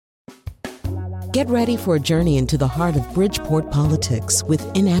Get ready for a journey into the heart of Bridgeport politics with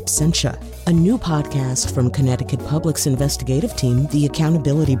In Absentia, a new podcast from Connecticut Public's investigative team, The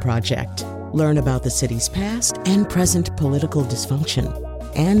Accountability Project. Learn about the city's past and present political dysfunction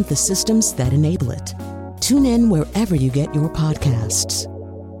and the systems that enable it. Tune in wherever you get your podcasts.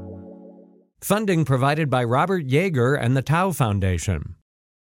 Funding provided by Robert Yeager and the Tao Foundation.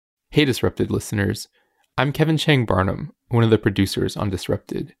 Hey, Disrupted listeners. I'm Kevin Chang Barnum, one of the producers on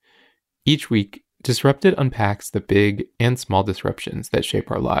Disrupted. Each week, Disrupted unpacks the big and small disruptions that shape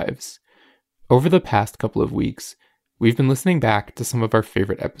our lives. Over the past couple of weeks, we've been listening back to some of our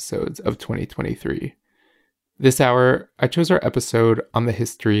favorite episodes of 2023. This hour, I chose our episode on the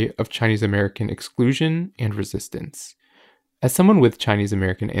history of Chinese American exclusion and resistance. As someone with Chinese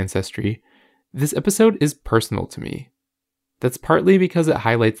American ancestry, this episode is personal to me. That's partly because it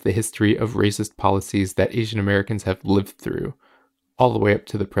highlights the history of racist policies that Asian Americans have lived through, all the way up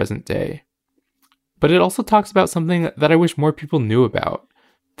to the present day. But it also talks about something that I wish more people knew about,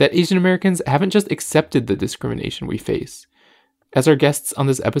 that Asian Americans haven't just accepted the discrimination we face. As our guests on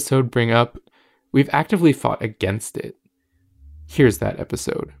this episode bring up, we've actively fought against it. Here's that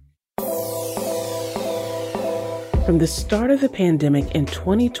episode. From the start of the pandemic in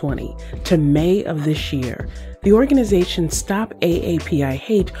 2020 to May of this year, the organization Stop AAPI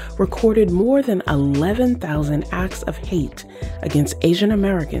Hate recorded more than 11,000 acts of hate against Asian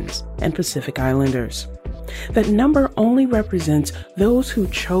Americans and Pacific Islanders. That number only represents those who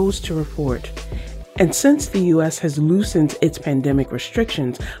chose to report. And since the U.S. has loosened its pandemic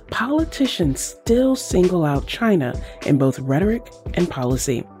restrictions, politicians still single out China in both rhetoric and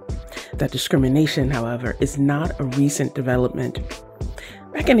policy. That discrimination, however, is not a recent development.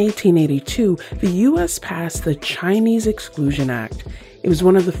 Back in 1882, the U.S. passed the Chinese Exclusion Act. It was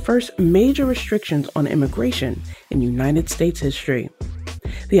one of the first major restrictions on immigration in United States history.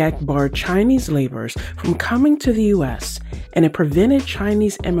 The act barred Chinese laborers from coming to the U.S., and it prevented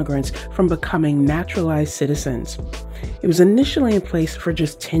Chinese immigrants from becoming naturalized citizens. It was initially in place for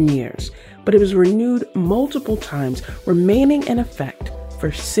just 10 years, but it was renewed multiple times, remaining in effect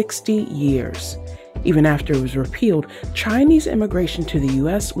for 60 years. Even after it was repealed, Chinese immigration to the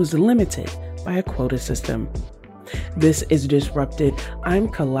U.S. was limited by a quota system. This is Disrupted. I'm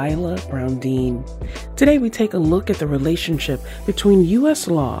Kalila Brown-Dean. Today we take a look at the relationship between U.S.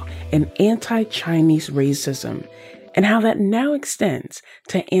 law and anti-Chinese racism, and how that now extends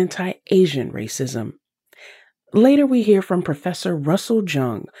to anti-Asian racism. Later we hear from Professor Russell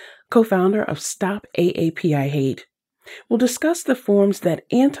Jung, co-founder of Stop AAPI Hate. We'll discuss the forms that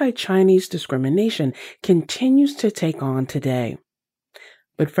anti-Chinese discrimination continues to take on today.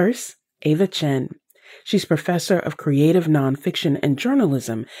 But first, Ava Chen. She's professor of creative nonfiction and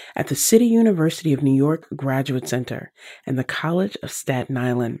journalism at the City University of New York Graduate Center and the College of Staten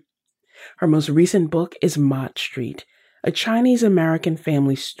Island. Her most recent book is Mott Street, a Chinese American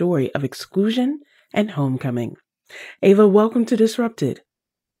family story of exclusion and homecoming. Ava, welcome to Disrupted.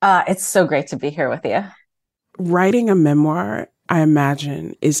 It's so great to be here with you. Writing a memoir, I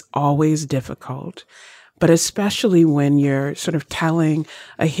imagine, is always difficult, but especially when you're sort of telling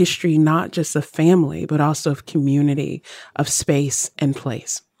a history not just of family, but also of community, of space and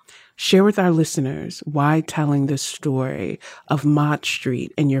place. Share with our listeners why telling this story of Mott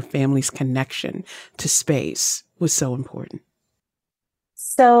Street and your family's connection to space was so important.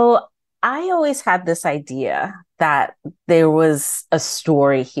 So I always had this idea that there was a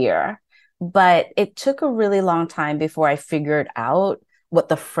story here, but it took a really long time before I figured out what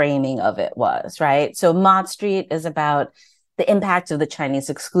the framing of it was, right? So Mott Street is about the impact of the Chinese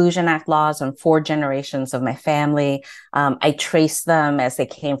Exclusion Act laws on 4 generations of my family. I traced them as they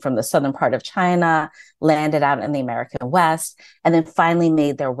came from the southern part of China, landed out in the American West, and then finally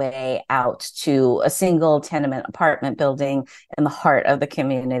made their way out to a single tenement apartment building in the heart of the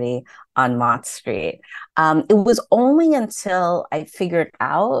community on Mott Street. It was only until I figured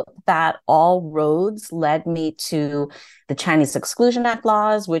out that all roads led me to the Chinese Exclusion Act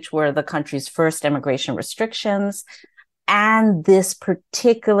laws, which were the country's first immigration restrictions, and this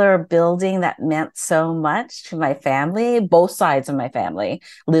particular building that meant so much to my family. Both sides of my family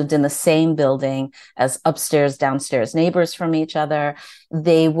lived in the same building as upstairs, downstairs neighbors from each other.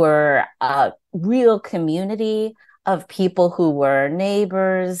 They were a real community of people who were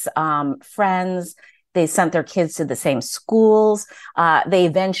neighbors, friends. They sent their kids to the same schools. They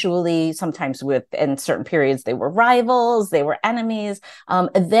eventually, sometimes in certain periods, they were rivals, they were enemies.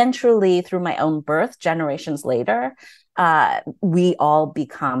 Eventually, through my own birth, generations later, we all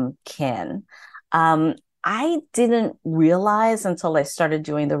become kin. I didn't realize until I started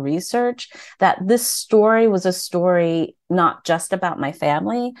doing the research that this story was a story not just about my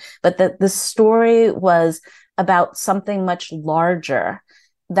family, but that the story was about something much larger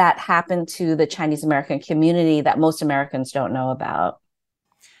that happened to the Chinese American community that most Americans don't know about.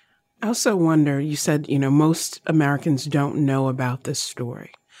 I also wonder, you said, most Americans don't know about this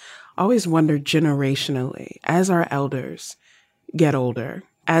story. I always wonder generationally, as our elders get older,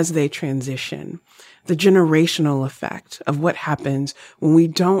 as they transition, the generational effect of what happens when we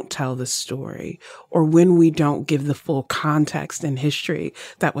don't tell the story or when we don't give the full context and history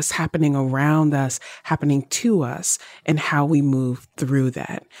that was happening around us, happening to us, and how we move through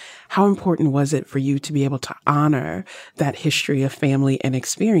that. How important was it for you to be able to honor that history of family and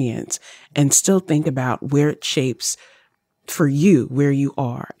experience and still think about where it shapes for you, where you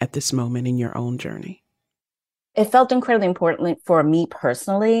are at this moment in your own journey? It felt incredibly important for me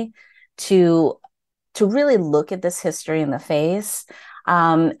personally to really look at this history in the face,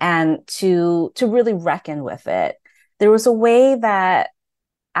 and to really reckon with it. There was a way that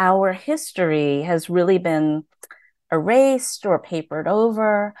our history has really been erased or papered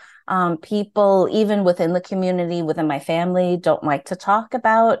over. People, even within the community, within my family, don't like to talk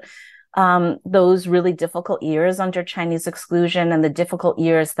about those really difficult years under Chinese exclusion and the difficult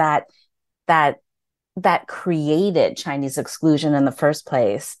years that created Chinese exclusion in the first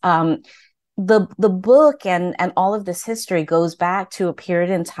place. The book and all of this history goes back to a period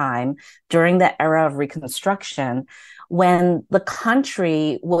in time during the era of Reconstruction when the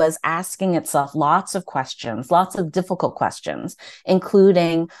country was asking itself lots of questions, lots of difficult questions,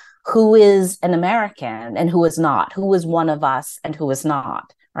 including who is an American and who is not, who is one of us and who is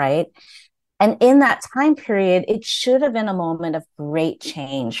not, right? And in that time period, it should have been a moment of great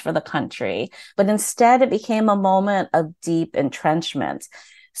change for the country, but instead it became a moment of deep entrenchment.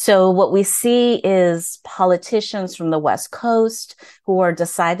 So what we see is politicians from the West Coast who are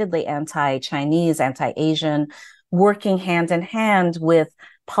decidedly anti-Chinese, anti-Asian, working hand in hand with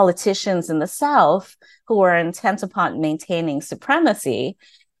politicians in the South who are intent upon maintaining supremacy.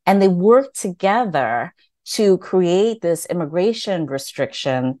 And they work together to create this immigration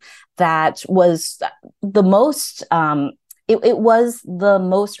restriction that was the most it was the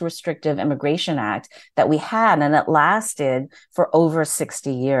most restrictive immigration act that we had, and it lasted for over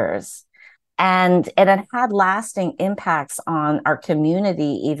 60 years. And it had lasting impacts on our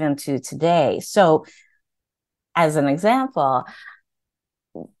community even to today. So, as an example,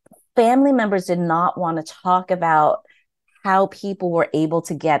 family members did not want to talk about how people were able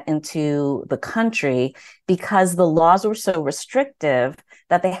to get into the country because the laws were so restrictive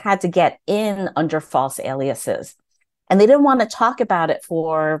that they had to get in under false aliases. And they didn't want to talk about it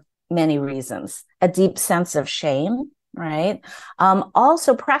for many reasons. A deep sense of shame, right?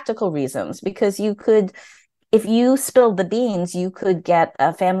 Also practical reasons, because you could, if you spilled the beans, you could get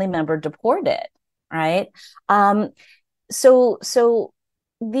a family member deported, right? So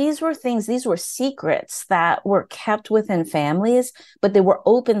these were secrets that were kept within families, but they were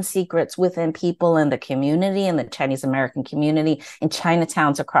open secrets within people in the community, in the Chinese American community, in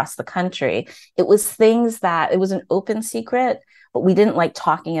Chinatowns across the country. It was it was an open secret, but we didn't like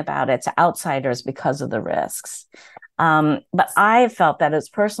talking about it to outsiders because of the risks. But I felt that it's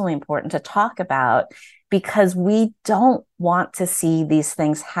personally important to talk about because we don't want to see these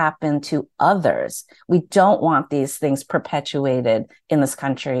things happen to others. We don't want these things perpetuated in this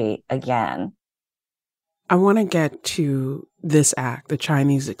country again. I want to get to this act, the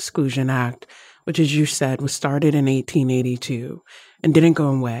Chinese Exclusion Act, which, as you said, was started in 1882 and didn't go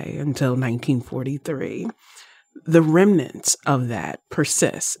away until 1943. The remnants of that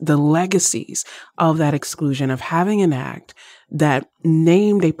persist, the legacies of that exclusion, of having an act that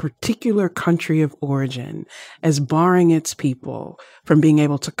named a particular country of origin as barring its people from being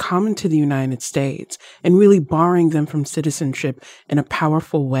able to come into the United States and really barring them from citizenship in a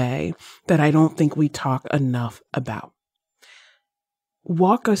powerful way that I don't think we talk enough about.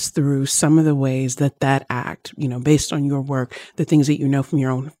 Walk us through some of the ways that that act, based on your work, the things that you know from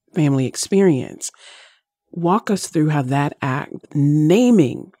your own family experience, walk us through how that act,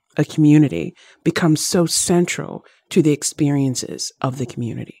 naming a community, becomes so central to the experiences of the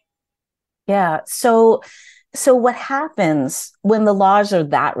community. Yeah. So what happens when the laws are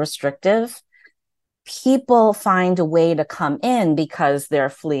that restrictive? People find a way to come in because they're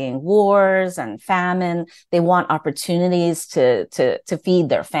fleeing wars and famine. They want opportunities to feed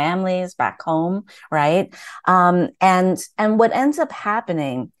their families back home, right? And what ends up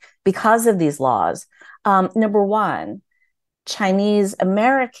happening because of these laws, number one, Chinese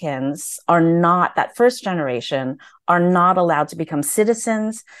Americans are not, that first generation, are not allowed to become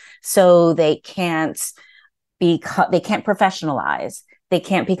citizens. So they can't they can't professionalize. They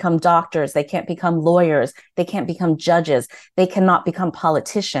can't become doctors. They can't become lawyers. They can't become judges. They cannot become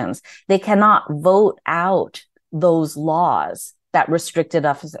politicians. They cannot vote out those laws that restricted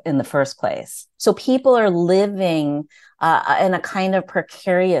us in the first place. So people are living in a kind of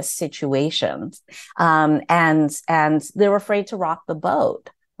precarious situation, and they're afraid to rock the boat.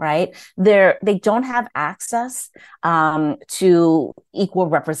 Right? They don't have access to equal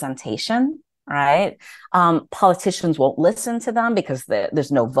representation. Right? Politicians won't listen to them because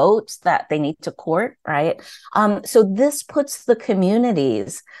there's no votes that they need to court. Right? So this puts the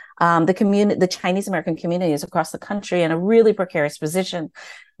communities, the Chinese American communities across the country, in a really precarious position.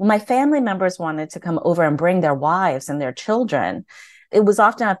 My family members wanted to come over and bring their wives and their children. It was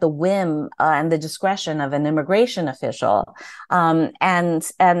often at the whim and the discretion of an immigration official.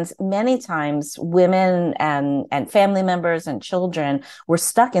 And many times women and family members and children were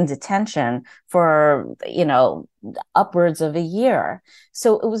stuck in detention for, upwards of a year.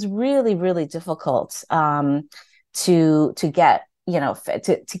 So it was really, really difficult to get,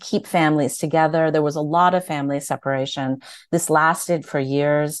 to keep families together. There was a lot of family separation. This lasted for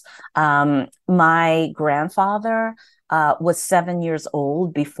years. My grandfather was 7 years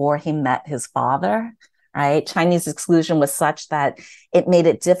old before he met his father, right? Chinese exclusion was such that it made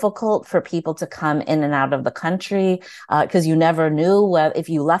it difficult for people to come in and out of the country because you never knew if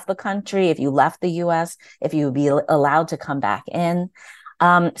you left the country, if you left the US, if you would be allowed to come back in.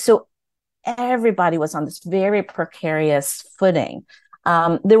 So everybody was on this very precarious footing.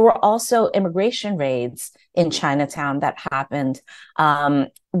 There were also immigration raids in Chinatown that happened,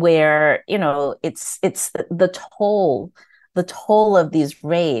 where it's the toll of these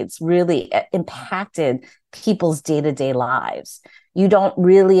raids really impacted people's day-to-day lives. You don't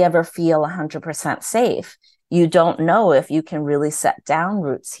really ever feel 100% safe. You don't know if you can really set down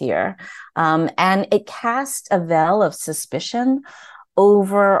roots here, and it cast a veil of suspicion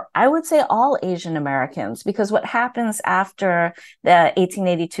over, I would say, all Asian Americans, because what happens after the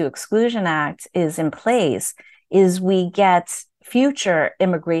 1882 Exclusion Act is in place is we get future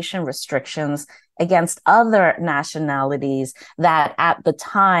immigration restrictions against other nationalities that at the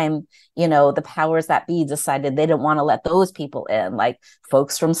time, the powers that be decided they didn't want to let those people in, like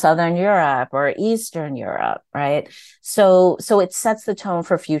folks from Southern Europe or Eastern Europe, right? So it sets the tone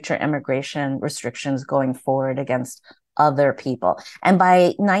for future immigration restrictions going forward against other people. And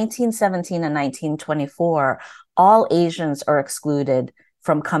by 1917 and 1924, all Asians are excluded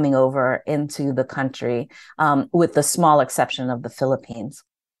from coming over into the country, with the small exception of the Philippines.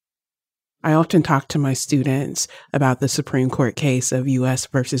 I often talk to my students about the Supreme Court case of U.S.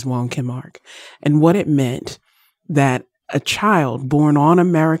 versus Wong Kim Ark and what it meant that a child born on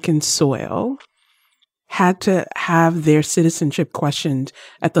American soil had to have their citizenship questioned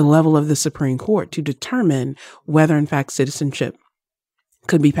at the level of the Supreme Court to determine whether, in fact, citizenship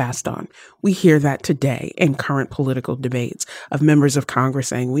could be passed on. We hear that today in current political debates of members of Congress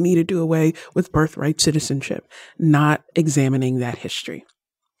saying we need to do away with birthright citizenship, not examining that history.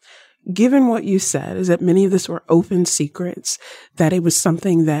 Given what you said, is that many of this were open secrets, that it was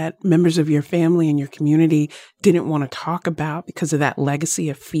something that members of your family and your community didn't want to talk about because of that legacy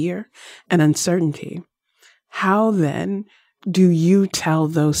of fear and uncertainty. How then do you tell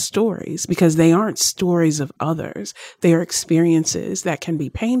those stories? Because they aren't stories of others. They are experiences that can be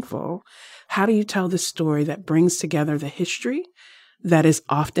painful. How do you tell the story that brings together the history that is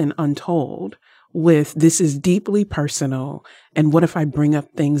often untold with this is deeply personal, and what if I bring up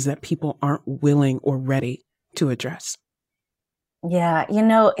things that people aren't willing or ready to address? Yeah,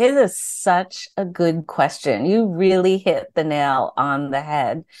 it is such a good question. You really hit the nail on the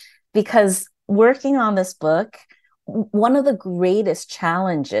head, because working on this book, one of the greatest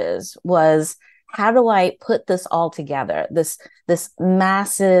challenges was, how do I put this all together? This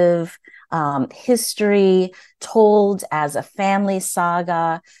massive history told as a family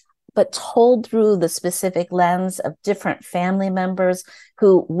saga, but told through the specific lens of different family members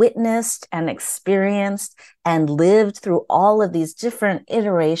who witnessed and experienced and lived through all of these different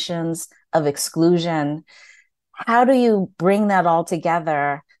iterations of exclusion. How do you bring that all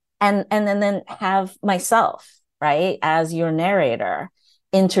together and then have myself, right, as your narrator,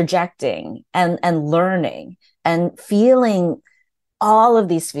 interjecting and learning and feeling all of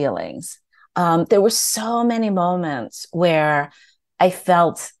these feelings? There were so many moments where I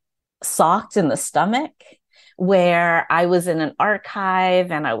felt socked in the stomach, where I was in an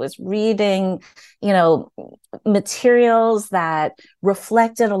archive and I was reading, materials that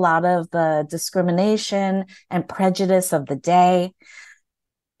reflected a lot of the discrimination and prejudice of the day.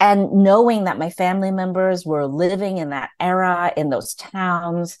 And knowing that my family members were living in that era, in those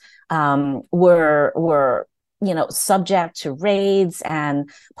towns, were subject to raids and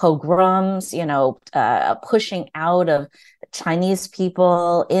pogroms, pushing out of Chinese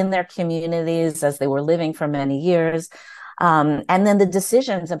people in their communities as they were living for many years. And then the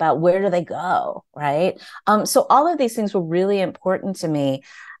decisions about where do they go, right? So all of these things were really important to me,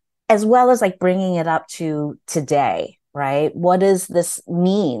 as well as like bringing it up to today, right? What does this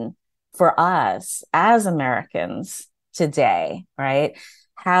mean for us as Americans today, right?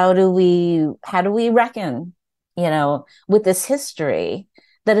 How do we reckon, with this history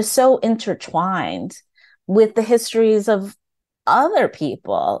that is so intertwined with the histories of other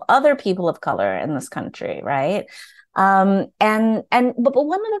people of color in this country, right? But one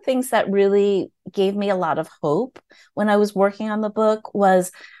of the things that really gave me a lot of hope when I was working on the book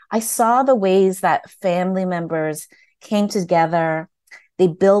was I saw the ways that family members came together. They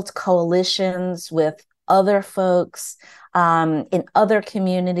built coalitions with other folks in other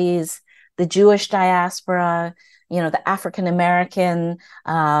communities, the Jewish diaspora, the African American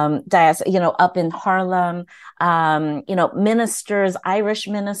diaspora, up in Harlem, ministers, Irish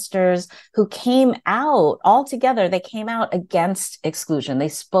ministers who came out all together. They came out against exclusion. They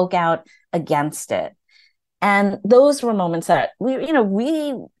spoke out against it. And those were moments that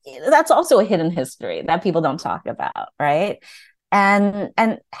that's also a hidden history that people don't talk about, right?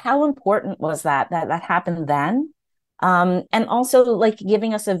 And how important was that happened then? And also like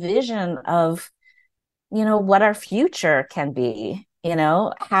giving us a vision of, what our future can be,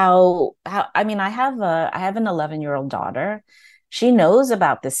 how, I mean, I have an 11-year-old daughter. She knows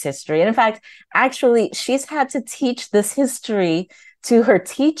about this history. And in fact, actually, she's had to teach this history to her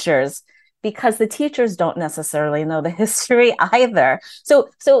teachers because the teachers don't necessarily know the history either.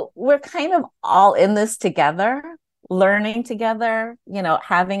 So we're kind of all in this together, learning together,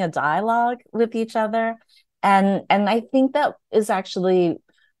 having a dialogue with each other. And I think that is actually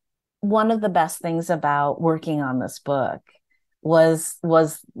one of the best things about working on this book was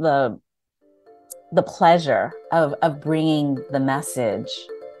the pleasure of bringing the message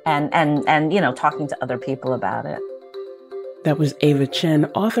and talking to other people about it. That was Ava Chen,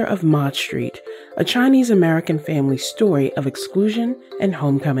 author of Mott Street, a Chinese American family story of exclusion and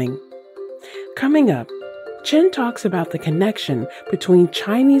homecoming. Coming up, Chen talks about the connection between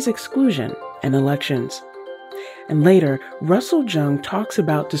Chinese exclusion and elections. And later, Russell Jung talks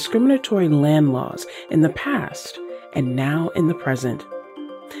about discriminatory land laws in the past and now in the present.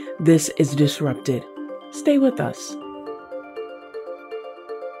 This is Disrupted. Stay with us.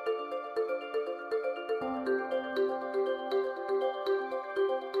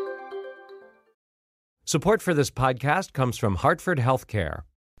 Support for this podcast comes from Hartford Healthcare.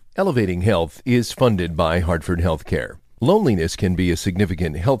 Elevating Health is funded by Hartford Healthcare. Loneliness can be a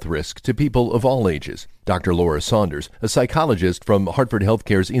significant health risk to people of all ages. Dr. Laura Saunders, a psychologist from Hartford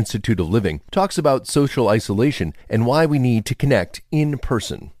Healthcare's Institute of Living, talks about social isolation and why we need to connect in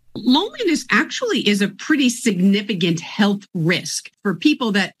person. Loneliness actually is a pretty significant health risk for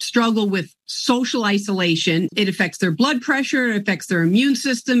people that struggle with social isolation. It affects their blood pressure, it affects their immune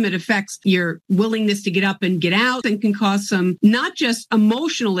system, it affects your willingness to get up and get out, and can cause some not just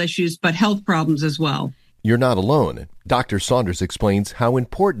emotional issues, but health problems as well. You're not alone. Dr. Saunders explains how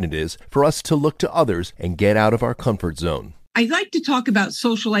important it is for us to look to others and get out of our comfort zone. I like to talk about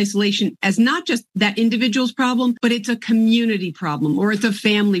social isolation as not just that individual's problem, but it's a community problem or it's a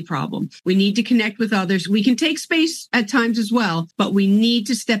family problem. We need to connect with others. We can take space at times as well, but we need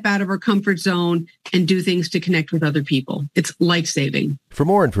to step out of our comfort zone and do things to connect with other people. It's life-saving. For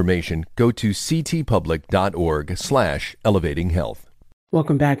more information, go to ctpublic.org/elevatinghealth.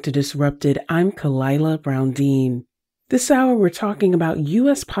 Welcome back to Disrupted. I'm Kalila Brown-Dean. This hour, we're talking about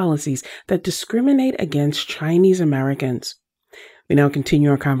U.S. policies that discriminate against Chinese Americans. We now continue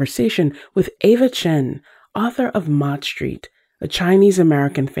our conversation with Ava Chen, author of Mott Street, a Chinese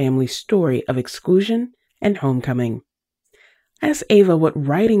American family story of exclusion and homecoming. Ask Ava what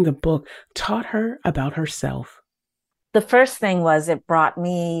writing the book taught her about herself. The first thing was it brought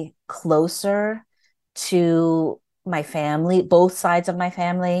me closer to my family, both sides of my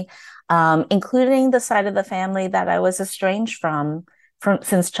family, including the side of the family that I was estranged from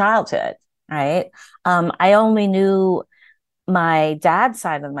since childhood, right? I only knew my dad's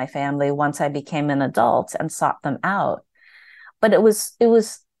side of my family once I became an adult and sought them out. But it was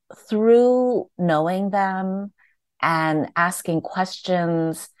through knowing them and asking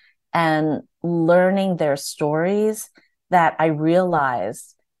questions and learning their stories that I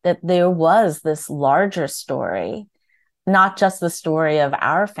realized that there was this larger story, not just the story of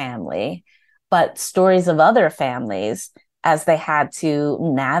our family, but stories of other families as they had to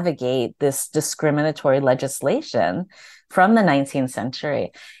navigate this discriminatory legislation from the 19th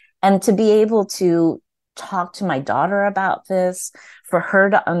century. And to be able to talk to my daughter about this, for her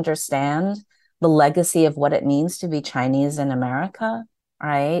to understand the legacy of what it means to be Chinese in America,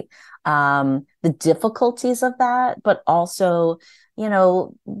 right? The difficulties of that, but also,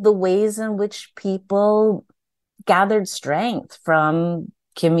 the ways in which people gathered strength from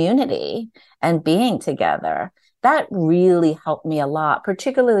community and being together. That really helped me a lot,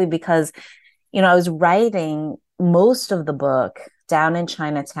 particularly because, I was writing most of the book down in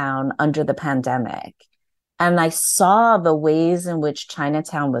Chinatown under the pandemic. And I saw the ways in which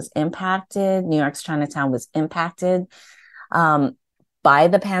Chinatown was impacted, New York's Chinatown was impacted by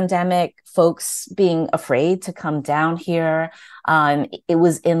the pandemic, folks being afraid to come down here. It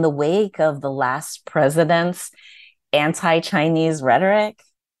was in the wake of the last president's anti-Chinese rhetoric.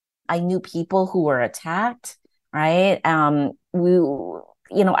 I knew people who were attacked, right? I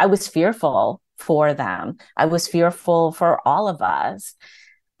was fearful for them. I was fearful for all of us.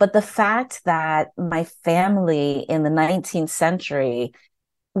 But the fact that my family in the 19th century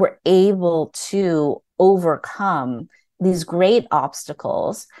were able to overcome these great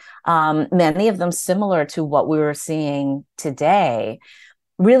obstacles, many of them similar to what we were seeing today,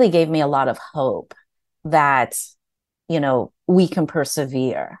 really gave me a lot of hope that, we can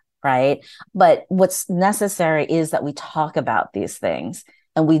persevere, right? But what's necessary is that we talk about these things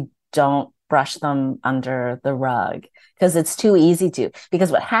and we don't brush them under the rug, because it's too easy to.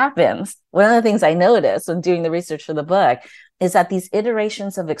 Because what happens, one of the things I noticed when doing the research for the book, is that these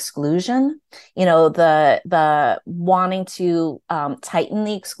iterations of exclusion, the wanting to tighten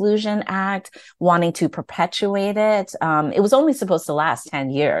the Exclusion Act, wanting to perpetuate it, it was only supposed to last 10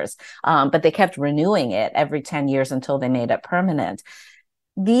 years, but they kept renewing it every 10 years until they made it permanent.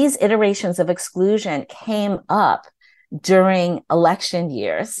 These iterations of exclusion came up during election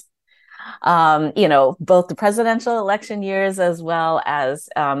years, both the presidential election years as well as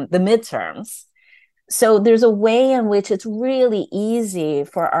the midterms. So there's a way in which it's really easy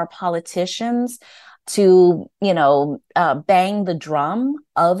for our politicians to, bang the drum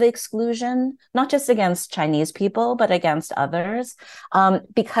of exclusion, not just against Chinese people, but against others,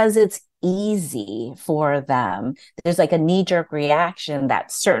 because it's easy for them. There's like a knee-jerk reaction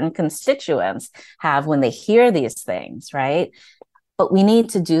that certain constituents have when they hear these things, right? But we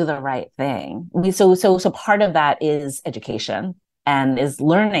need to do the right thing. So part of that is education and is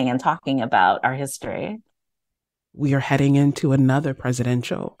learning and talking about our history. We are heading into another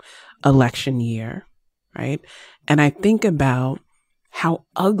presidential election year, right? And I think about how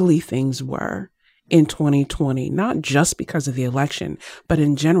ugly things were in 2020, not just because of the election, but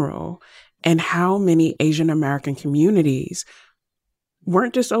in general, and how many Asian American communities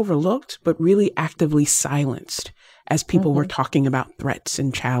weren't just overlooked, but really actively silenced as people were talking about threats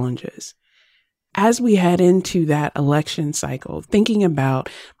and challenges. As we head into that election cycle, thinking about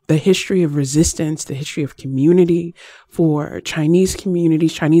the history of resistance, the history of community for Chinese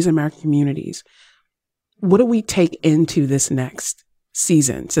communities, Chinese American communities, what do we take into this next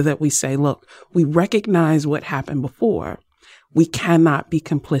season so that we say, look, we recognize what happened before. We cannot be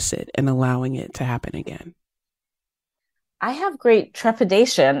complicit in allowing it to happen again. I have great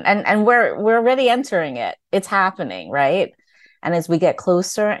trepidation, and we're already entering it. It's happening, right? And as we get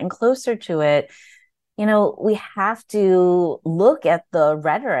closer and closer to it, we have to look at the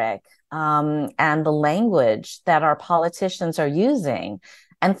rhetoric and the language that our politicians are using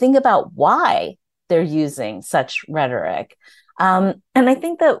and think about why they're using such rhetoric. And I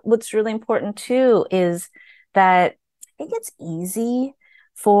think that what's really important too is that I think it's easy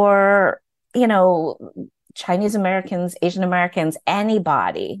for, Chinese Americans, Asian Americans,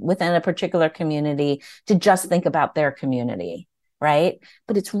 anybody within a particular community to just think about their community, right?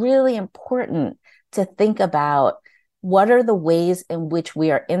 But it's really important to think about what are the ways in which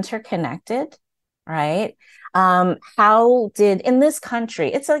we are interconnected, right? How did, in this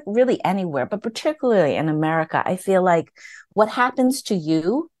country, it's like really anywhere, but particularly in America, I feel like what happens to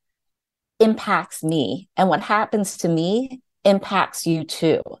you impacts me, and what happens to me impacts you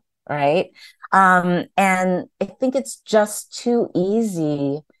too, right? And I think it's just too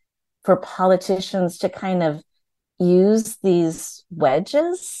easy for politicians to kind of use these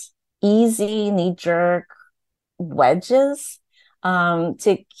wedges, easy knee-jerk wedges,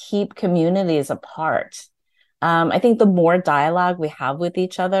 to keep communities apart. I think the more dialogue we have with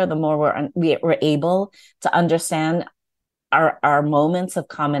each other, the more we're able to understand our moments of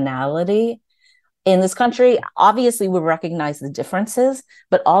commonality. In this country, obviously, we recognize the differences,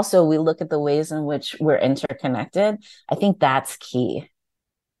 but also we look at the ways in which we're interconnected. I think that's key.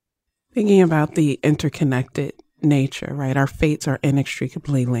 Thinking about the interconnected nature, right? Our fates are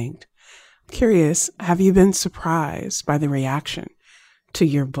inextricably linked. I'm curious, have you been surprised by the reaction to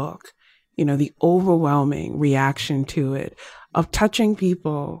your book? the overwhelming reaction to it of touching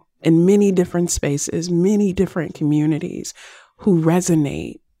people in many different spaces, many different communities who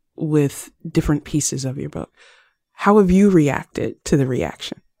resonate with different pieces of your book. How have you reacted to the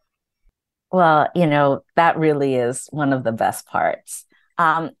reaction? Well, that really is one of the best parts.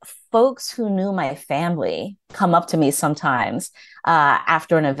 Folks who knew my family come up to me sometimes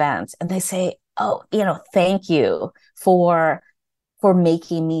after an event and they say, "Oh, thank you for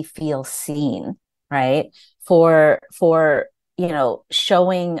making me feel seen," right? For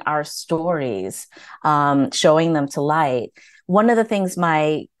showing our stories, showing them to light. One of the things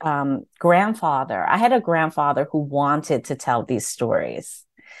my I had a grandfather who wanted to tell these stories.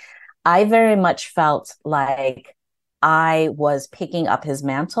 I very much felt like I was picking up his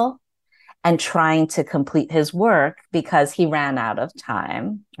mantle and trying to complete his work because he ran out of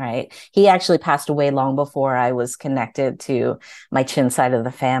time, right? He actually passed away long before I was connected to my Chin side of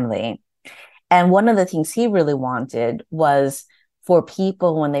the family. And one of the things he really wanted was for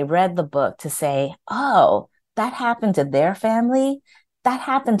people, when they read the book, to say, "Oh, that happened to their family. That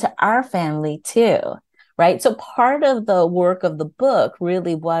happened to our family too." Right. So part of the work of the book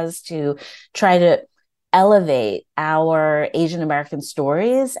really was to try to elevate our Asian American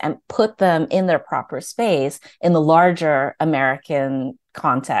stories and put them in their proper space in the larger American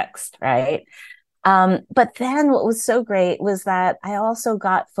context. Right. But then what was so great was that I also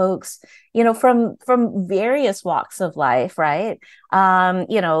got folks, from various walks of life, right?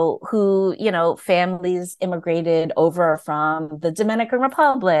 Who, families immigrated over from the Dominican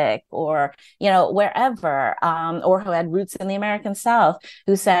Republic or, wherever, or who had roots in the American South,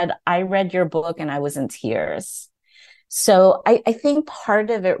 who said, "I read your book and I was in tears." So I think part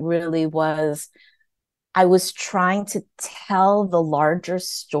of it really was I was trying to tell the larger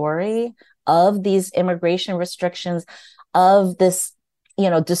story of these immigration restrictions, of this,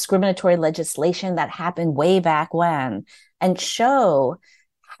 discriminatory legislation that happened way back when, and show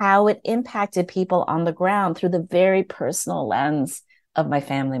how it impacted people on the ground through the very personal lens of my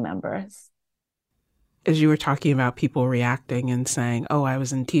family members. As you were talking about people reacting and saying, "Oh, I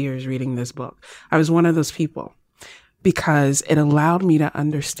was in tears reading this book," I was one of those people, because it allowed me to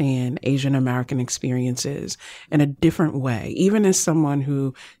understand Asian American experiences in a different way. Even as someone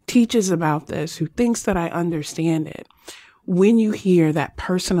who teaches about this, who thinks that I understand it, when you hear that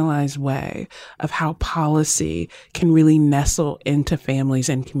personalized way of how policy can really nestle into families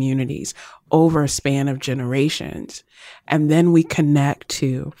and communities over a span of generations, and then we connect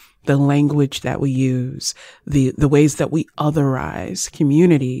to the language that we use, the ways that we otherize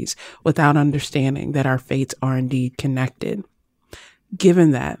communities without understanding that our fates are indeed connected. Given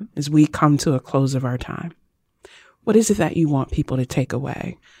that, as we come to a close of our time, what is it that you want people to take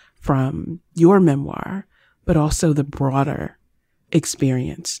away from your memoir, but also the broader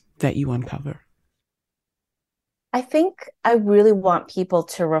experience that you uncover? I think I really want people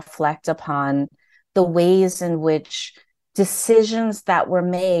to reflect upon the ways in which decisions that were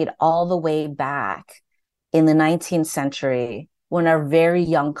made all the way back in the 19th century, when our very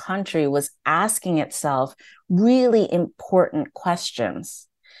young country was asking itself really important questions,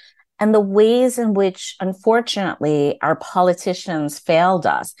 and the ways in which, unfortunately, our politicians failed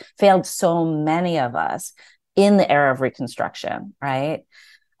so many of us in the era of Reconstruction, right?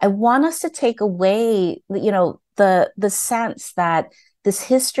 I want us to take away, the sense that this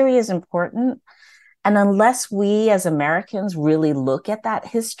history is important. And unless we as Americans really look at that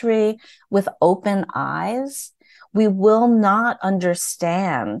history with open eyes, we will not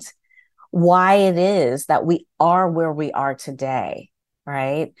understand why it is that we are where we are today,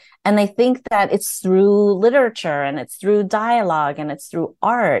 right? And I think that it's through literature and it's through dialogue and it's through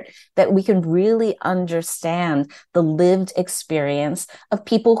art that we can really understand the lived experience of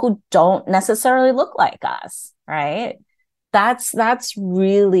people who don't necessarily look like us, right? That's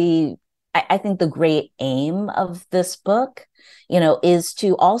really, I think, the great aim of this book, is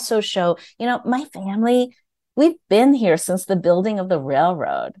to also show, my family, we've been here since the building of the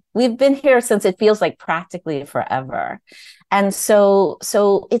railroad. We've been here since it feels like practically forever. And so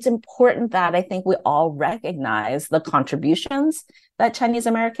it's important that I think we all recognize the contributions that Chinese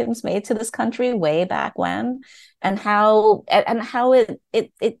Americans made to this country way back when, and how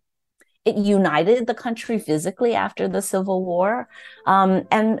it united the country physically after the Civil War,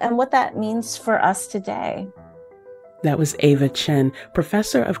 and what that means for us today. That was Ava Chen,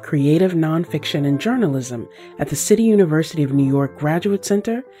 professor of creative nonfiction and journalism at the City University of New York Graduate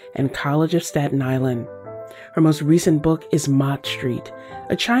Center and College of Staten Island. Her most recent book is Mott Street,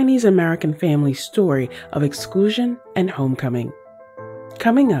 a Chinese American family story of exclusion and homecoming.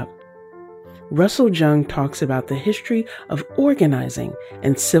 Coming up, Russell Jung talks about the history of organizing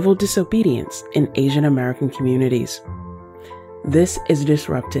and civil disobedience in Asian American communities. This is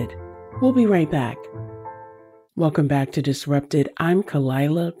Disrupted. We'll be right back. Welcome back to Disrupted. I'm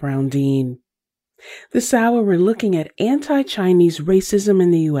Kalila Brown-Dean. This hour, we're looking at anti-Chinese racism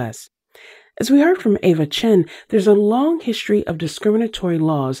in the U.S. As we heard from Ava Chen, there's a long history of discriminatory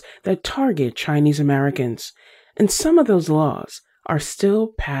laws that target Chinese Americans, and some of those laws are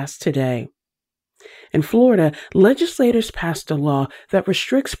still passed today. In Florida, legislators passed a law that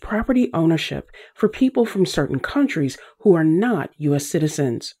restricts property ownership for people from certain countries who are not U.S.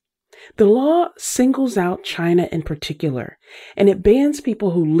 citizens. The law singles out China in particular, and it bans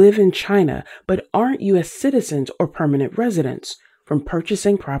people who live in China but aren't U.S. citizens or permanent residents from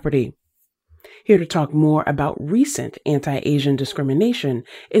purchasing property. Here to talk more about recent anti-Asian discrimination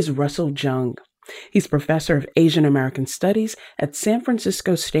is Russell Jung. He's professor of Asian American Studies at San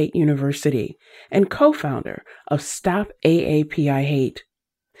Francisco State University and co-founder of Stop AAPI Hate.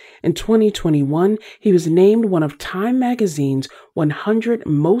 In 2021, he was named one of Time magazine's 100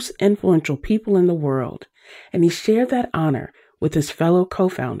 most influential people in the world, and he shared that honor with his fellow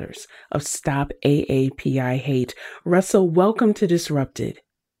co-founders of Stop AAPI Hate. Russell, welcome to Disrupted.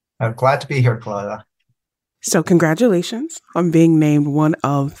 I'm glad to be here, Claudia. So congratulations on being named one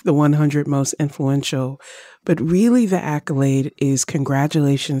of the 100 most influential. But really the accolade is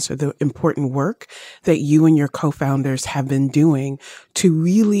congratulations for the important work that you and your co-founders have been doing to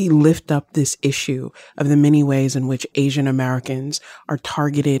really lift up this issue of the many ways in which Asian Americans are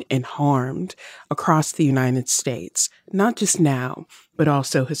targeted and harmed across the United States, not just now, but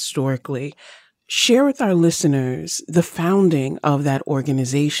also historically. Share with our listeners the founding of that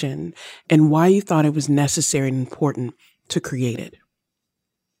organization and why you thought it was necessary and important to create it.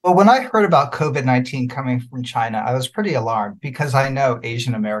 Well, when I heard about COVID-19 coming from China, I was pretty alarmed because I know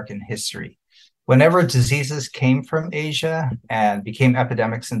Asian American history. Whenever diseases came from Asia and became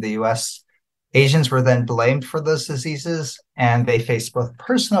epidemics in the US, Asians were then blamed for those diseases, and they faced both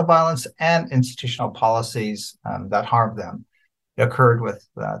personal violence and institutional policies that harmed them. It occurred with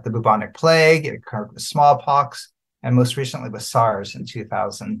the bubonic plague, it occurred with smallpox, and most recently with SARS in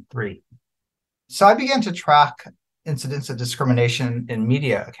 2003. So I began to track incidents of discrimination in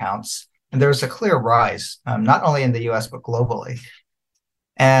media accounts, and there was a clear rise, not only in the US, but globally.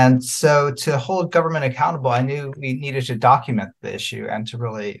 And so to hold government accountable, I knew we needed to document the issue and to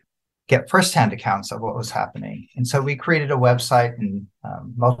really get firsthand accounts of what was happening. And so we created a website in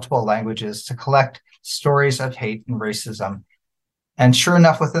multiple languages to collect stories of hate and racism. And sure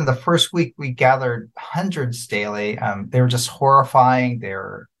enough, within the first week, we gathered hundreds daily. They were just horrifying. They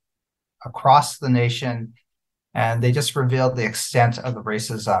were across the nation, and they just revealed the extent of the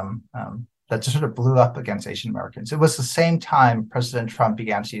racism that just sort of blew up against Asian Americans. It was the same time President Trump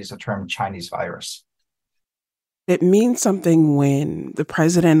began to use the term Chinese virus. It means something when the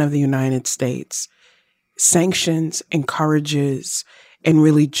President of the United States sanctions, encourages, and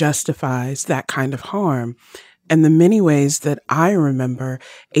really justifies that kind of harm. And the many ways that I remember,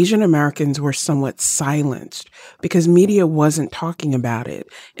 Asian Americans were somewhat silenced because media wasn't talking about it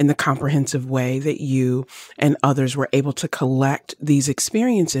in the comprehensive way that you and others were able to collect these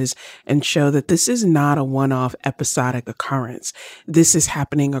experiences and show that this is not a one-off episodic occurrence. This is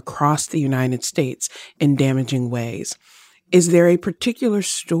happening across the United States in damaging ways. Is there a particular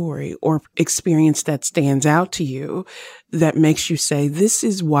story or experience that stands out to you that makes you say, this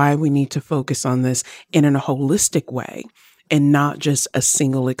is why we need to focus on this in a holistic way and not just a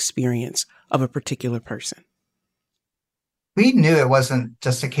single experience of a particular person? We knew it wasn't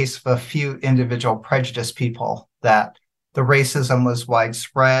just a case of a few individual prejudiced people, that the racism was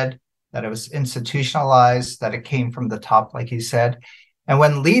widespread, that it was institutionalized, that it came from the top, like you said. And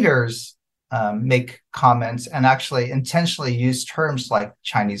when leaders make comments and actually intentionally use terms like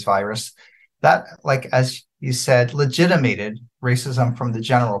Chinese virus, that, like as you said, legitimated racism from the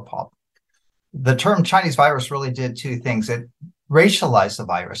general public. The term Chinese virus really did two things. It racialized the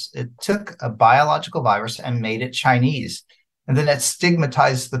virus. It took a biological virus and made it Chinese, and then it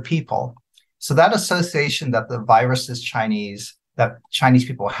stigmatized the people. So that association that the virus is Chinese, that Chinese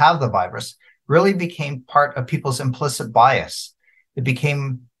people have the virus, really became part of people's implicit bias. It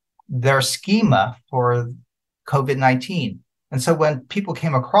became their schema for COVID-19. And so when people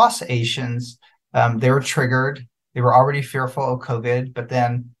came across Asians, they were triggered. They were already fearful of COVID, but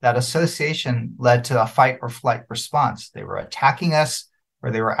then that association led to a fight or flight response. They were attacking us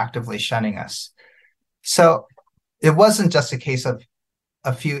or they were actively shunning us. So it wasn't just a case of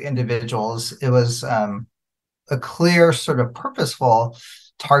a few individuals. It was a clear sort of purposeful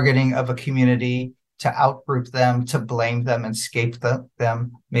targeting of a community to outgroup them, to blame them and scapegoat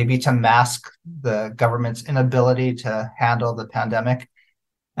them, maybe to mask the government's inability to handle the pandemic.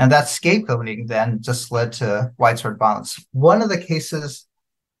 And that scapegoating then just led to widespread violence. One of the cases,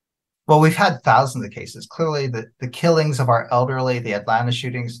 well, we've had thousands of cases, clearly the killings of our elderly, the Atlanta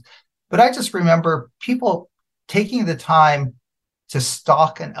shootings, but I just remember people taking the time to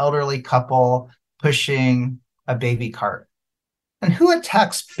stalk an elderly couple pushing a baby cart. And who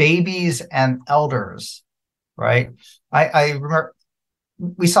attacks babies and elders, right? I remember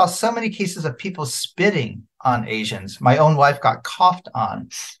we saw so many cases of people spitting on Asians. My own wife got coughed on,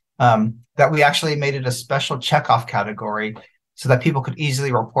 that we actually made it a special checkoff category so that people could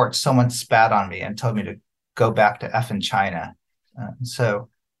easily report someone spat on me and told me to go back to effing China. So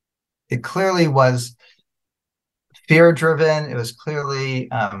it clearly was fear-driven. It was clearly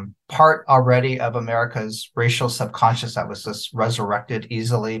part already of America's racial subconscious that was just resurrected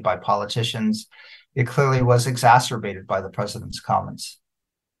easily by politicians. It clearly was exacerbated by the president's comments.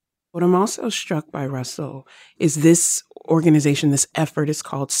 What I'm also struck by, Russell, is this organization, this effort is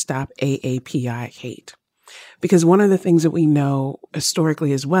called Stop AAPI Hate. Because one of the things that we know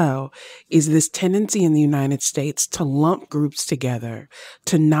historically as well is this tendency in the United States to lump groups together,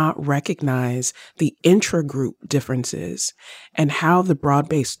 to not recognize the intra-group differences and how the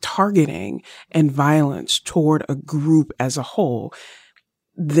broad-based targeting and violence toward a group as a whole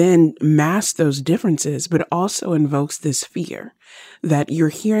then masks those differences, but also invokes this fear that you're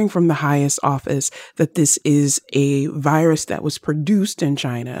hearing from the highest office that this is a virus that was produced in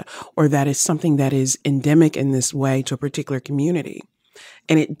China, or that is something that is endemic in this way to a particular community.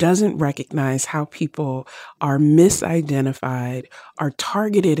 And it doesn't recognize how people are misidentified, are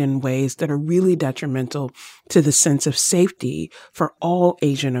targeted in ways that are really detrimental to the sense of safety for all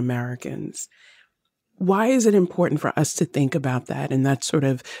Asian Americans. Why is it important for us to think about that in that sort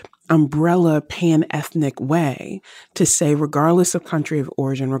of umbrella pan-ethnic way to say, regardless of country of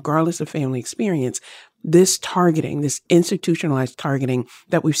origin, regardless of family experience, this targeting, this institutionalized targeting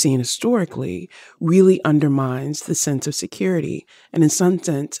that we've seen historically really undermines the sense of security and, in some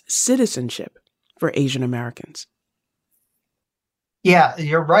sense, citizenship for Asian Americans? Yeah,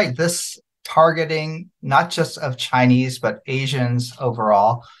 you're right. This targeting, not just of Chinese, but Asians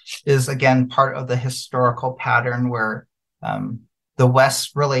overall, is again part of the historical pattern where the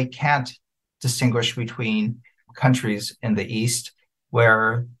West really can't distinguish between countries in the East,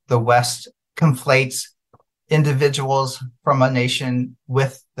 where the West conflates individuals from a nation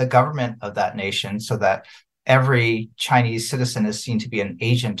with the government of that nation so that every Chinese citizen is seen to be an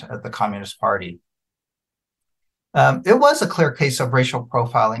agent of the Communist Party. It was a clear case of racial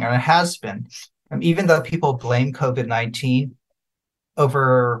profiling, and it has been. Even though people blame COVID-19,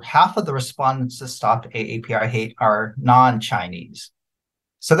 over half of the respondents to Stop AAPI Hate are non-Chinese.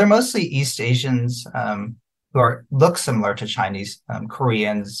 So they're mostly East Asians who look similar to Chinese,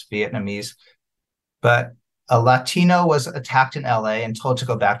 Koreans, Vietnamese. But a Latino was attacked in LA and told to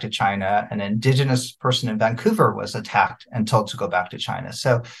go back to China. An indigenous person in Vancouver was attacked and told to go back to China.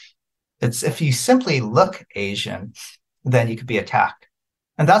 So it's if you simply look Asian, then you could be attacked.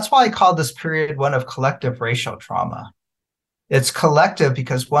 And that's why I call this period one of collective racial trauma. It's collective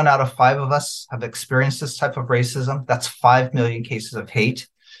because 1 out of 5 of us have experienced this type of racism. That's 5 million cases of hate.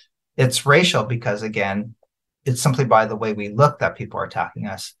 It's racial because, again, it's simply by the way we look that people are attacking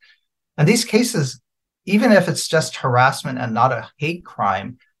us. And these cases, even if it's just harassment and not a hate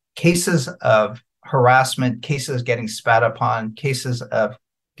crime, cases of harassment, cases getting spat upon, cases of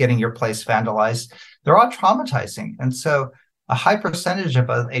getting your place vandalized, they're all traumatizing. And so a high percentage of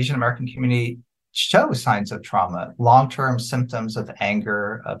the Asian American community show signs of trauma, long-term symptoms of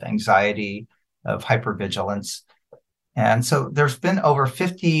anger, of anxiety, of hypervigilance. And so there's been over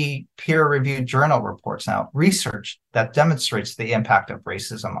 50 peer-reviewed journal reports now, research that demonstrates the impact of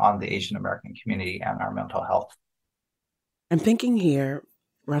racism on the Asian American community and our mental health. I'm thinking here,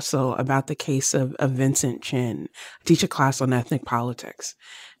 Russell, about the case of Vincent Chin. I teach a class on ethnic politics.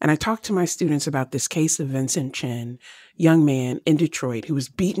 And I talked to my students about this case of Vincent Chin, young man in Detroit who was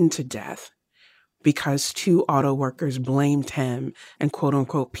beaten to death because 2 auto workers blamed him and quote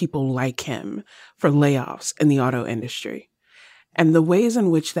unquote people like him for layoffs in the auto industry. And the ways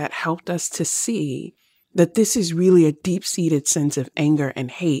in which that helped us to see that this is really a deep-seated sense of anger and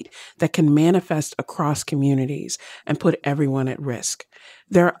hate that can manifest across communities and put everyone at risk.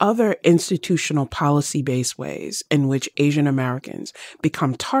 There are other institutional policy-based ways in which Asian Americans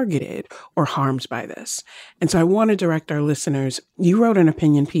become targeted or harmed by this. And so I want to direct our listeners, you wrote an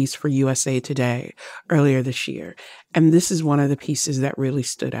opinion piece for USA Today earlier this year, and this is one of the pieces that really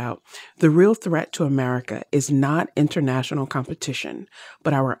stood out. The real threat to America is not international competition,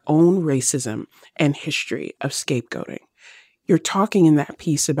 but our own racism and history of scapegoating. You're talking in that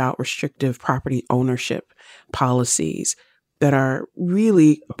piece about restrictive property ownership policies that are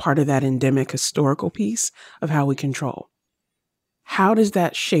really part of that endemic historical piece of how we control. How does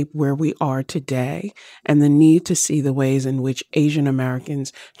that shape where we are today and the need to see the ways in which Asian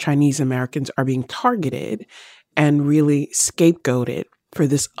Americans, Chinese Americans are being targeted and really scapegoated for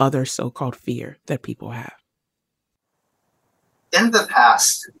this other so-called fear that people have? In the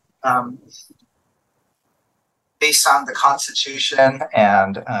past, based on the Constitution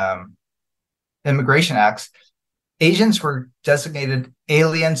and immigration acts, Asians were designated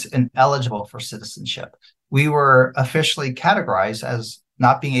aliens ineligible for citizenship. We were officially categorized as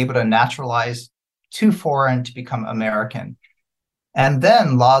not being able to naturalize too foreign to become American. And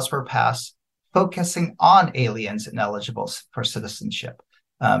then laws were passed focusing on aliens ineligible for citizenship.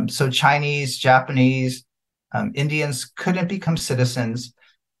 So Chinese, Japanese, Indians couldn't become citizens.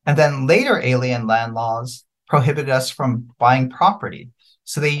 And then later alien land laws prohibited us from buying property.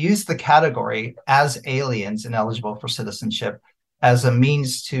 So they used the category as aliens ineligible for citizenship as a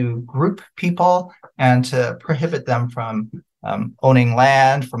means to group people and to prohibit them from owning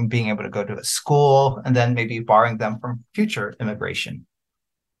land, from being able to go to a school, and then maybe barring them from future immigration.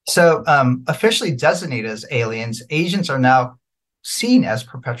 So officially designated as aliens, Asians are now seen as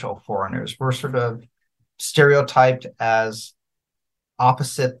perpetual foreigners. We're sort of stereotyped as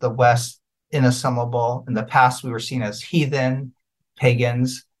opposite the West, inassimilable. In the past, we were seen as heathen,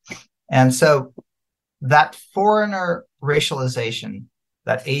 pagans. And so that foreigner racialization,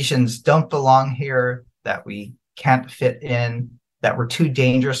 that Asians don't belong here, that we can't fit in, that we're too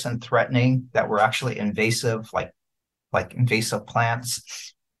dangerous and threatening, that we're actually invasive, like invasive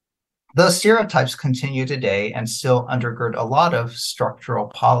plants. Those stereotypes continue today and still undergird a lot of structural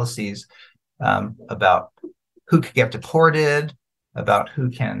policies about who could get deported, about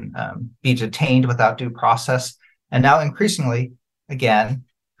who can be detained without due process, and now increasingly, again,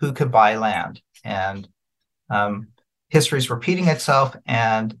 who could buy land. And history is repeating itself.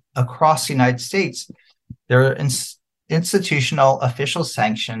 And across the United States, there are institutional official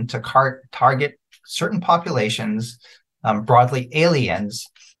sanction to target certain populations, broadly aliens,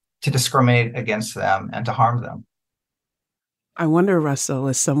 to discriminate against them and to harm them. I wonder, Russell,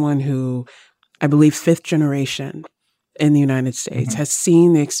 as someone who, I believe, fifth generation in the United States, has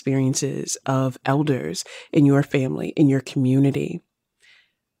seen the experiences of elders in your family, in your community.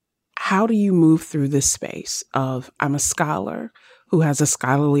 How do you move through this space of, I'm a scholar who has a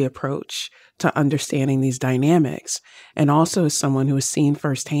scholarly approach to understanding these dynamics, and also as someone who has seen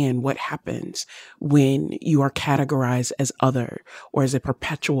firsthand what happens when you are categorized as other or as a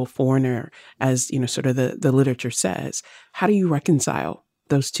perpetual foreigner, as sort of the literature says? How do you reconcile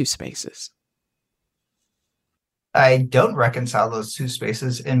those two spaces? I don't reconcile those two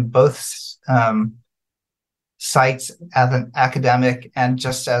spaces in both sites as an academic and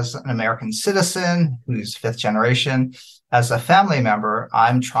just as an American citizen who's fifth generation. As a family member,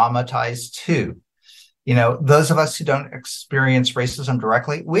 I'm traumatized too. Those of us who don't experience racism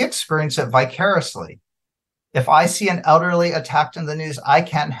directly, we experience it vicariously. If I see an elderly attacked in the news, I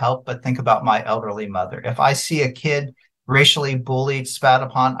can't help but think about my elderly mother. If I see a kid racially bullied, spat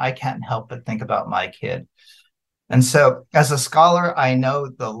upon, I can't help but think about my kid. And so as a scholar, I know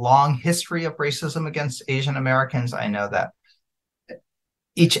the long history of racism against Asian Americans. I know that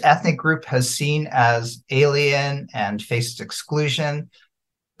each ethnic group has seen as alien and faced exclusion.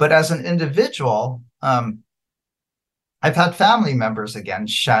 But as an individual, I've had family members, again,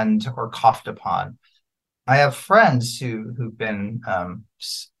 shunned or coughed upon. I have friends who've been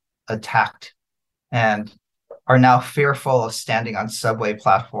attacked and are now fearful of standing on subway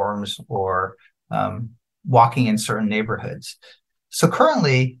platforms or walking in certain neighborhoods. So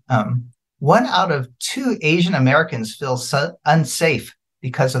currently, 1 out of 2 Asian Americans feel unsafe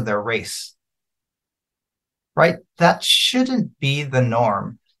because of their race, right? That shouldn't be the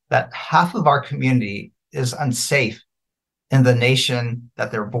norm, that half of our community is unsafe in the nation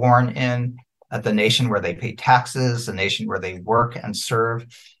that they're born in, at the nation where they pay taxes, the nation where they work and serve.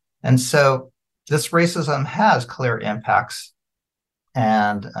 And so this racism has clear impacts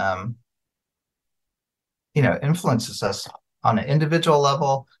and influences us on an individual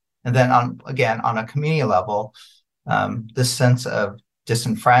level, and then on a community level. This sense of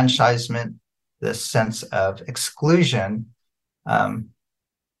disenfranchisement, this sense of exclusion,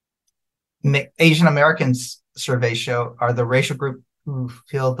 Asian Americans surveys show are the racial group who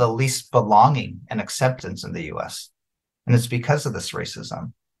feel the least belonging and acceptance in the US. And it's because of this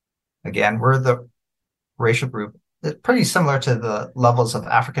racism. Again, we're the racial group pretty similar to the levels of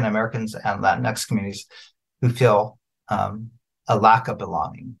African Americans and Latinx communities who feel a lack of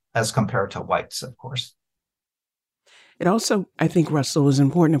belonging as compared to whites, of course. It also, I think, Russell, is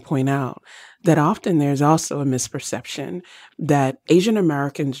important to point out that often there's also a misperception that Asian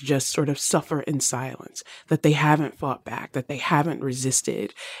Americans just sort of suffer in silence, that they haven't fought back, that they haven't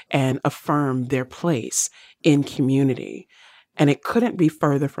resisted and affirmed their place in community. And it couldn't be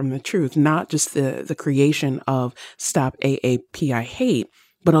further from the truth, not just the creation of Stop AAPI Hate,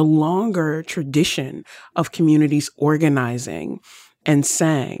 but a longer tradition of communities organizing and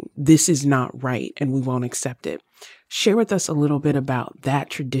saying, this is not right and we won't accept it. Share with us a little bit about that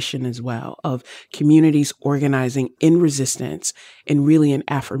tradition as well, of communities organizing in resistance and really an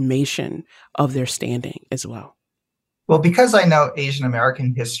affirmation of their standing as well. Well, because I know Asian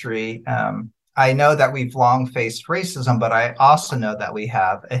American history, I know that we've long faced racism, but I also know that we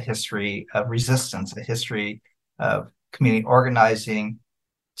have a history of resistance, a history of community organizing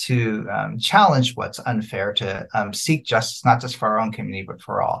to challenge what's unfair, to seek justice, not just for our own community, but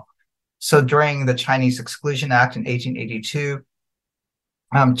for all. So during the Chinese Exclusion Act in 1882,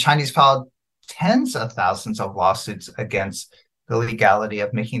 Chinese filed tens of thousands of lawsuits against the legality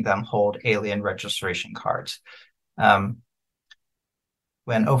of making them hold alien registration cards.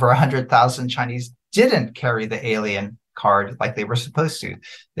 When over 100,000 Chinese didn't carry the alien card like they were supposed to,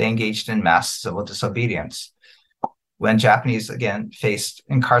 they engaged in mass civil disobedience. When Japanese, again, faced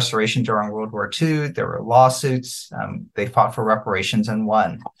incarceration during World War II, there were lawsuits. They fought for reparations and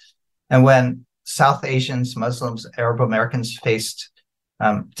won. And when South Asians, Muslims, Arab Americans faced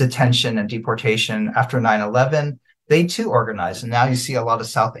detention and deportation after 9/11, they too organized. And now you see a lot of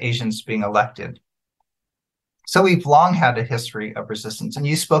South Asians being elected. So we've long had a history of resistance. And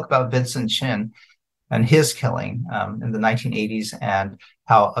you spoke about Vincent Chin and his killing in the 1980s and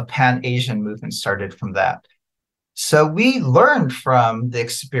how a Pan-Asian movement started from that. So we learned from the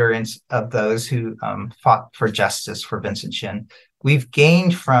experience of those who fought for justice for Vincent Chin. We've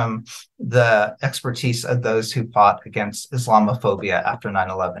gained from the expertise of those who fought against Islamophobia after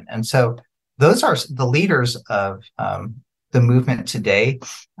 9/11. And so those are the leaders of the movement today,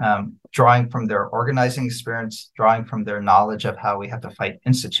 drawing from their organizing experience, drawing from their knowledge of how we have to fight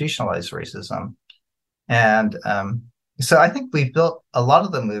institutionalized racism. And so I think we've built a lot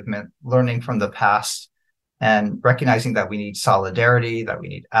of the movement learning from the past and recognizing that we need solidarity, that we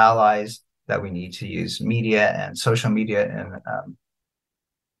need allies, that we need to use media and social media in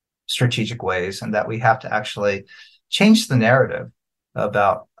strategic ways, and that we have to actually change the narrative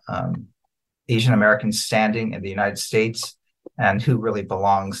about Asian Americans standing in the United States and who really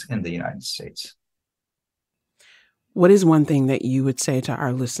belongs in the United States. What is one thing that you would say to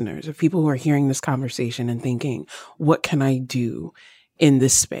our listeners, or people who are hearing this conversation and thinking, what can I do in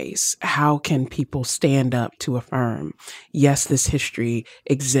this space? How can people stand up to affirm, yes, this history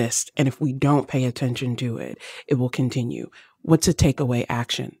exists, and if we don't pay attention to it, it will continue? What's a takeaway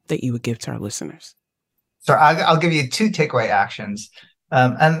action that you would give to our listeners? So I'll give you two takeaway actions.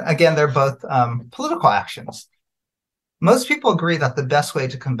 And again, they're both political actions. Most people agree that the best way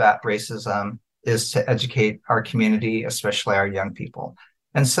to combat racism is to educate our community, especially our young people.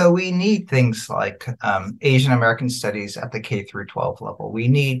 And so we need things like Asian American studies at the K through 12 level. We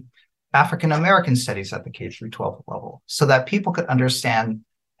need African American studies at the K through 12 level so that people could understand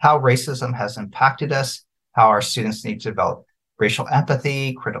how racism has impacted us, how our students need to develop racial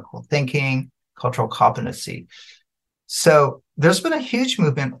empathy, critical thinking, cultural competency. So there's been a huge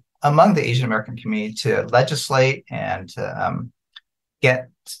movement among the Asian American community to legislate and to get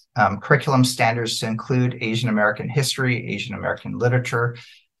curriculum standards to include Asian American history, Asian American literature.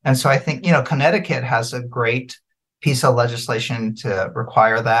 And so I think, Connecticut has a great piece of legislation to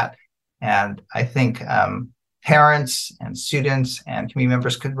require that. And I think parents and students and community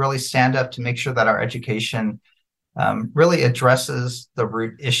members could really stand up to make sure that our education really addresses the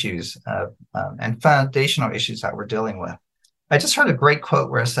root issues and foundational issues that we're dealing with. I just heard a great quote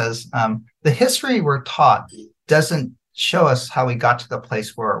where it says, the history we're taught doesn't show us how we got to the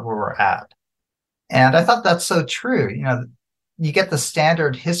place where we're at. And I thought that's so true. You get the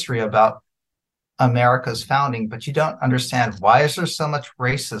standard history about America's founding, but you don't understand, why is there so much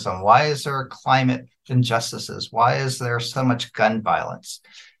racism? Why is there climate injustices? Why is there so much gun violence?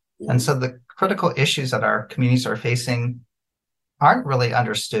 And so the critical issues that our communities are facing aren't really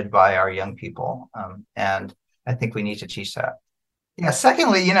understood by our young people. And I think we need to teach that. Yeah.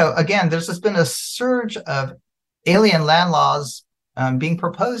 Secondly, again, there's just been a surge of alien land laws being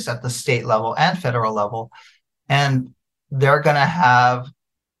proposed at the state level and federal level, and they're going to have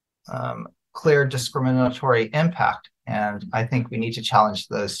clear discriminatory impact. And I think we need to challenge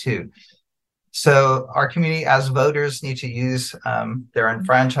those too. So our community as voters need to use their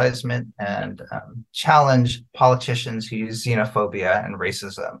enfranchisement and challenge politicians who use xenophobia and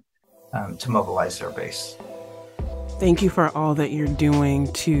racism to mobilize their base. Thank you for all that you're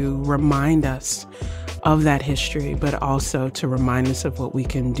doing to remind us of that history, but also to remind us of what we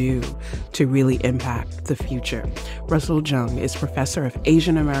can do to really impact the future. Russell Jung is professor of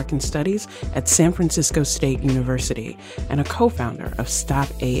Asian American Studies at San Francisco State University and a co-founder of Stop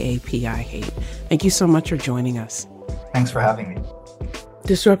AAPI Hate. Thank you so much for joining us. Thanks for having me.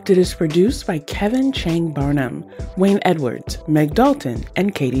 Disrupted is produced by Kevin Chang Barnum, Wayne Edwards, Meg Dalton,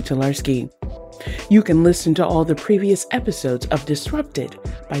 and Katie Tolarski. You can listen to all the previous episodes of Disrupted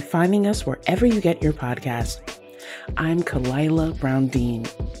by finding us wherever you get your podcast. I'm Kalila Brown-Dean.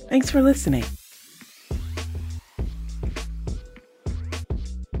 Thanks for listening.